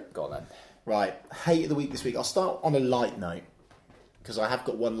 ready for it? Go on then. Right, hate of the week this week. I'll start on a light note because I have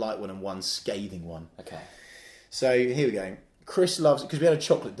got one light one and one scathing one. Okay. So here we go. Chris loves... Because we had a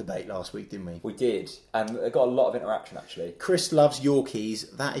chocolate debate last week, didn't we? We did. And it got a lot of interaction, actually. Chris loves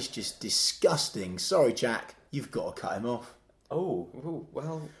Yorkies. That is just disgusting. Sorry, Jack. You've got to cut him off. Oh. Ooh,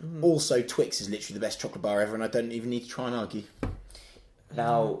 well... Also, Twix is literally the best chocolate bar ever and I don't even need to try and argue.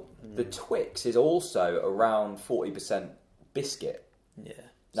 Now, the Twix is also around 40% biscuit. Yeah.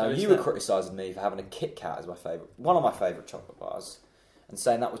 Now, So you were criticising me for having a Kit Kat as one of my favourite chocolate bars, and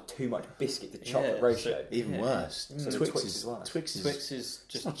saying that was too much biscuit to chocolate ratio. so- Even worse. So Twix is worse. Twix is... Twix is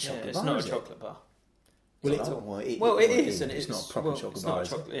just... It's not chocolate it's bar, not is a it? chocolate bar. Well, It is, and it's not a proper chocolate it's bar. not a is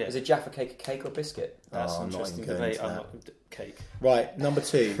it? chocolate, yeah. Is a Jaffa cake a cake or a biscuit? That's Oh, an I'm not interesting even going debate. into I'm that. not... Cake. Right, number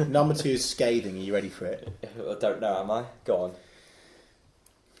two. Number two is scathing. Are you ready for it? I don't know, am I? Go on.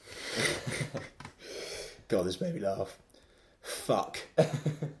 God, this made me laugh. Fuck.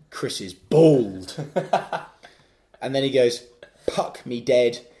 Chris is bald. And then he goes, "Puck me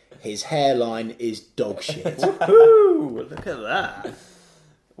dead. His hairline is dog shit." Ooh, look at that.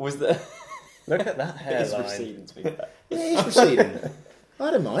 Was the Look at that it's hairline. receding to be fair. Yeah, it's receding.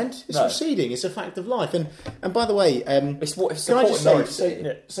 I don't mind. It's No. receding. It's a fact of life. And by the way, It's what it's can I just say? Norwich So,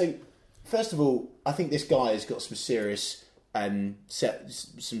 City. so, first of all, I think this guy has got some serious,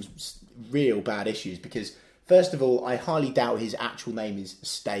 some real bad issues. Because first of all, I highly doubt his actual name is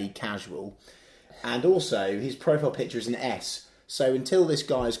Stay Casual, and also his profile picture is an S. So until this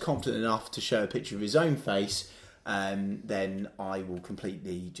guy is confident enough to show a picture of his own face, then I will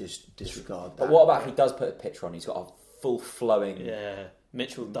completely just disregard that. But what about if he does put a picture on? He's got a full flowing. Yeah,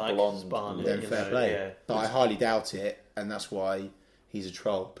 Mitchell Dyke Blonde. Barnett. Then you fair know, play. Yeah. But I highly doubt it, and that's why he's a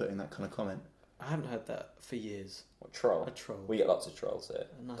troll putting that kind of comment. I haven't heard that for years. What, troll? A troll. We get lots of trolls here.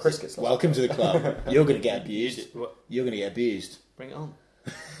 Nice. Chris gets lots. Welcome to the club. You're going to get You abused. did- what? You're going to get abused. Bring it on.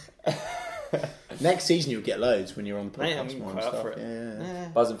 Next season you'll get loads when you're on the Mate, podcast I'm more and quite up stuff. for it. Yeah.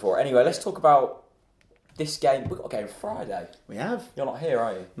 Buzzing for it. Anyway, let's talk about this game. We've got a game Friday. We have. You're not here,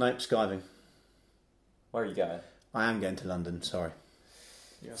 are you? Nope, skiving. Where are you going? I am going to London, sorry.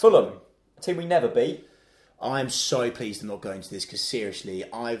 Yeah, Fulham, a team we never beat. I am so pleased I'm not going to this because seriously,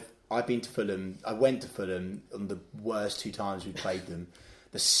 I've been to Fulham. I went to Fulham on the worst 2 times we played them.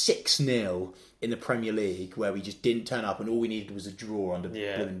 The 6-0 in the Premier League where we just didn't turn up and all we needed was a draw under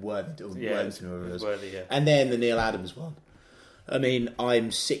Worthington, Yeah, Worthington, whoever it was. Worthy, yeah. And then the Neil Adams one. I mean,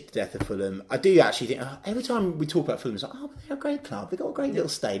 I'm sick to death of Fulham. I do actually think every time we talk about Fulham, it's like, oh, they're a great club. They've got a great little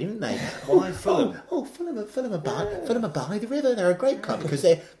stadium, haven't they? Why Fulham? Fulham are by the river. They're a great club because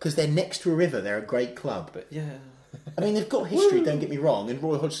they're next to a river. They're a great club. But yeah. I mean, they've got history. Don't get me wrong. And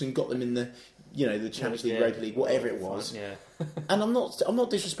Roy Hodgson got them in the Champions League, Yeah. Europa League, whatever it was. Yeah. And I'm not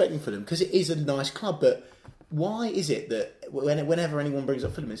disrespecting Fulham because it is a nice club, but. Why is it that whenever anyone brings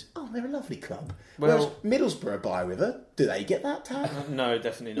up Fulham, it's they're a lovely club. Well- Whereas Middlesbrough by River, do they get that tag? No,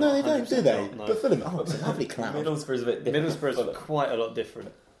 definitely No, not. they don't, do 100% they? not, no. But Fulham, it's a lovely club. Middlesbrough's a bit different. Middlesbrough's quite a lot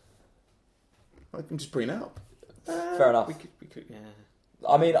different. I can just bring it up. Fair enough. We could, yeah.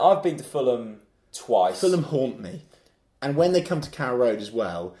 I mean, I've been to Fulham twice. Fulham haunt me. And when they come to Carrow Road as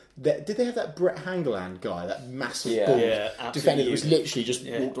well, did they have that Brett Hangeland guy, that massive Yeah. bald Yeah, absolutely defender that was huge. literally just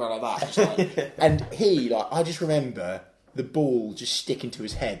Yeah. walked around like that? It's like- and he, I just remember the ball just sticking to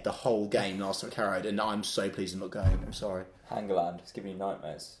his head the whole game last time at Carrow Road, and I'm so pleased I'm not going. I'm sorry. Hangeland, it's giving you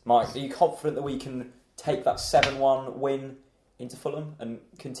nightmares. Mike, are you confident that we can take that 7-1 win into Fulham and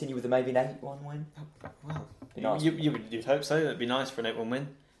continue with maybe an 8-1 win? Well, Be nice. you'd hope so. That'd be nice for an 8-1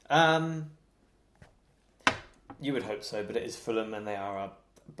 win. You would hope so, but it is Fulham and they are a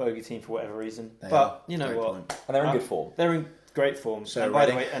bogey team for whatever reason. They but are. you know Great what? point. And they're in good form. They're in great form. So and by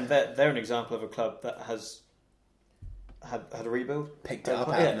the Reading- way, and they're an example of a club that has had a rebuild. Picked it up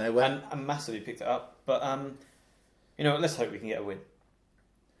out of nowhere. and massively picked it up. But let's hope we can get a win.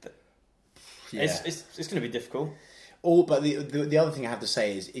 Yeah. It's going to be difficult. But the other thing I have to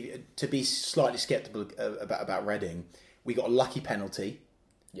say is to be slightly sceptical about Reading, we got a lucky penalty.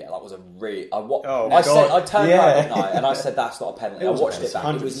 Yeah, that was a really. Oh, I God. turned Yeah. around, didn't I? And I said that's not a penalty. It I was a watched it back.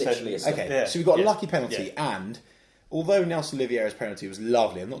 It was 100%. literally a slip. Okay, Yeah. so we got a Yeah. lucky penalty, and although Nelson Oliviero's penalty was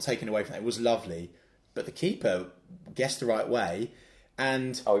lovely, I'm not taking away from that. It was lovely, but the keeper guessed the right way,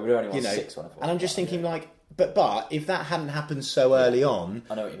 and Oh, we would have only won 6-1 if it and I'm wasn't just that, thinking yeah. like, but if that hadn't happened so early on,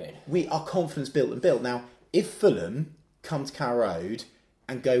 I know what you mean. our confidence built. Now, if Fulham come to Carrow Road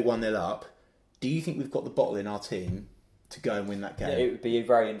and go 1-0 up, do you think we've got the bottle in our team to go and win that game? It would be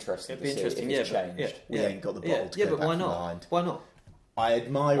very interesting It'd be to see interesting. if it's Yeah, but, changed. We ain't got the bottle to yeah, go but back why from not? behind. Why not? I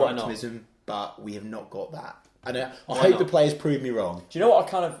admire Why not? optimism, but we have not got that. And I Why hope not? the players prove me wrong. Do you know what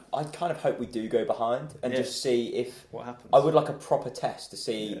I kind of hope we do go behind and Yeah. just see if What happens? I would like a proper test to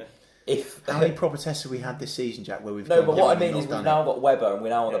see Yeah. if How many proper tests have we had this season, Jack? Where we've No, gone but what I down mean and is not we've done now got Webber and we're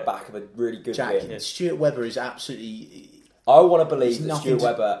now on the Yeah. back of a really good Jack, win. Stuart Webber is absolutely. I want to believe There's that nothing Stuart to-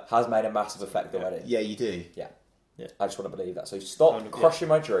 Webber has made a massive effect already. Yeah, you do. Yeah. Yeah. I just want to believe that. So stop Yeah. crushing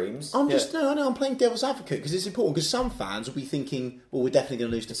my dreams. I'm Yeah. just I know I'm playing devil's advocate because it's important. Because some fans will be thinking, "Well, we're definitely going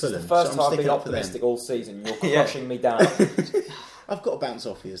to lose to This is Fulham." the first so I'm time I've been sticking up for them. optimistic all season. You're Yeah. crushing me down. I've got to bounce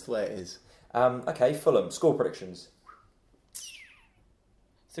off you. It's the way it is. Okay, Fulham. Score predictions.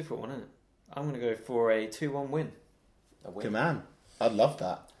 It's a difficult one, isn't it? I'm going to go for a 2-1 win. A win. Good man. I'd love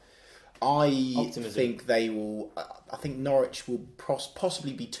that. I Optimism. think they will. I think Norwich will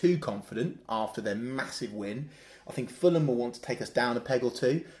possibly be too confident after their massive win. I think Fulham will want to take us down a peg or two,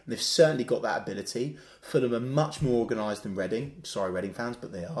 and they've certainly got that ability. Fulham are much more organised than Reading. Sorry, Reading fans,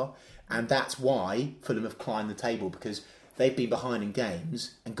 but they are, and that's why Fulham have climbed the table because they've been behind in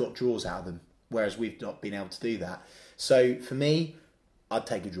games and got draws out of them, whereas we've not been able to do that. So for me, I'd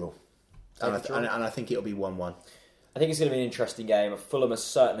take a draw, and I think it'll be 1-1. I think it's going to be an interesting game. Fulham has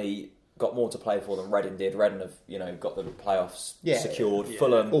certainly got more to play for than Reading did. Reading have, got the playoffs secured. Yeah.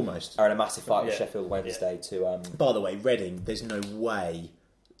 Fulham Almost. are in a massive fight with Yeah. Sheffield Wednesday to. By the way, Reading, there's no way.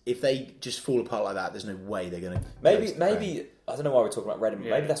 If they just fall apart like that, there's no way they're going to. Maybe I don't know why we're talking about Reading. But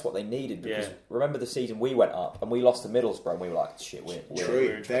Yeah. Maybe that's what they needed because Yeah. remember the season we went up and we lost to Middlesbrough and we were like, shit, we're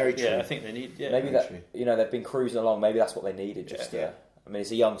True, very true. Yeah, I think they need. Yeah, maybe very that true. they've been cruising along. Maybe that's what they needed. Just I mean,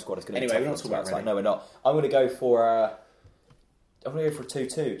 it's a young squad. It's going to Anyway, be we're tough not to talking about outside. Reading. No, we're not. I'm going to go for. I'm going to go for a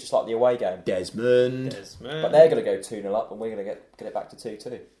 2-2, just like the away game. Desmond. But they're going to go 2-0 up, and we're going to get it back to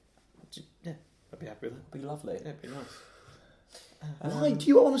 2-2. Yeah, I'd be happy with that. It'd be lovely. Yeah, it'd be nice. Why do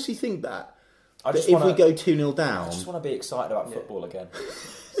you honestly think that? I That just if wanna, we go 2-0 I down, just want to be excited about football again.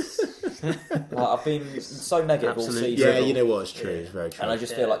 I've been so negative all Absolutely. season. yeah, you know what? It's true. Yeah. It's very true. And I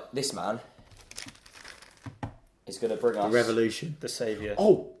just feel like this man is going to bring the us revolution. The saviour.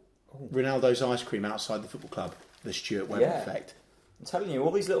 Oh, Ronaldo's ice cream outside the football club. The Stuart Webber Yeah. effect. I'm telling you,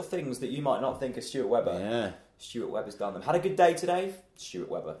 all these little things that you might not think are Stuart Webber. Yeah, Stuart Webber's done them. Had a good day today? Stuart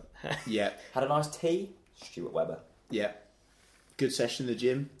Webber. yeah, Had a nice tea? Stuart Webber. yeah. Good session in the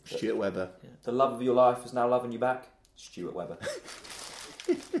gym. Stuart Webber. The love of your life is now loving you back? Stuart Webber.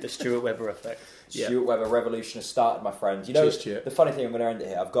 The Stuart Webber effect. Yeah. Stuart Webber revolution has started, my friend. You know, Cheers, Stuart. the funny thing, I'm going to end it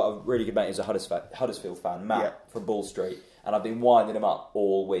here. I've got a really good mate who's a Huddersfield fan, Matt, Yeah. from Ball Street, and I've been winding him up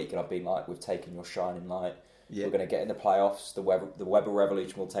all week, and I've been like, we've taken your shining light. Yeah. We're going to get in the playoffs. The Webber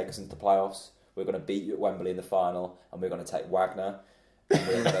revolution will take us into the playoffs. We're going to beat you at Wembley in the final, and we're going to take Wagner, and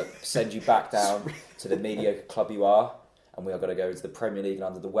we're going to send you back down to the mediocre club you are, and we are going to go into the Premier League, and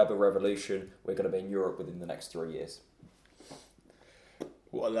under the Webber revolution, we're going to be in Europe within the next 3 years.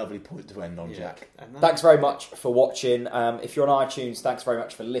 What a lovely point to end on, Yeah. Jack. And that- Thanks very much for watching. If you're on iTunes, thanks very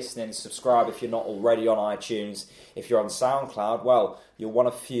much for listening. Subscribe if you're not already on iTunes. If you're on SoundCloud, well, you're one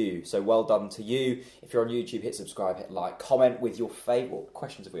of few, so well done to you. If you're on YouTube, hit subscribe, hit like, comment with your favourite. What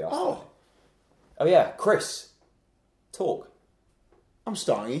questions have we asked? Oh yeah, Chris, talk. I'm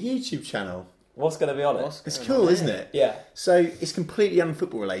starting a YouTube channel. What's going to be on it? What's It's going cool, on isn't there? it? Yeah. So it's completely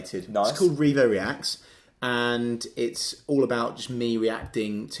unfootball related. Nice. It's called Revo Reacts, and it's all about just me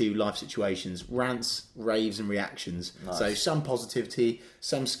reacting to life situations, rants, raves, and reactions. Nice. So some positivity,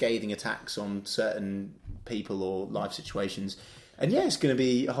 some scathing attacks on certain people or life situations, and yeah, it's going to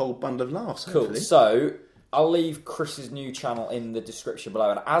be a whole bundle of laughs. Cool. Hopefully. So I'll leave Chris's new channel in the description below.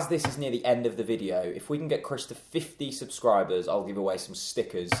 And as this is near the end of the video, if we can get Chris to 50 subscribers, I'll give away some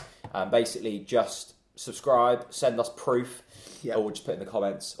stickers. Basically, just subscribe, send us proof, Yep. or we'll just put in the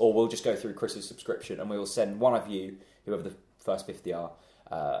comments, or we'll just go through Chris's subscription and we will send one of you, whoever the first 50 are,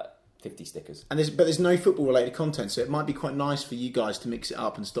 50 stickers. And there's no football related content, so it might be quite nice for you guys to mix it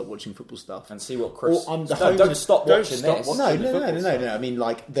up and stop watching football stuff. And see what Chris... Or on the No, home- don't stop don't watching stop this. watching. No. I mean,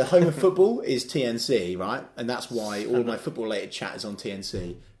 like, the home of football is TNC, right? And that's why all my football-related chat is on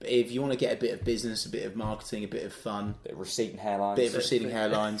TNC. But if you want to get a bit of business, a bit of marketing, a bit of fun, Bit of receding hairlines. a bit of receding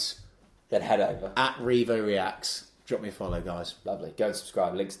hairlines, Then head over. at Revo Reacts. Drop me a follow, guys. Lovely. Go and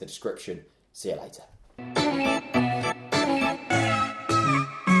subscribe. Links in the description. See you later.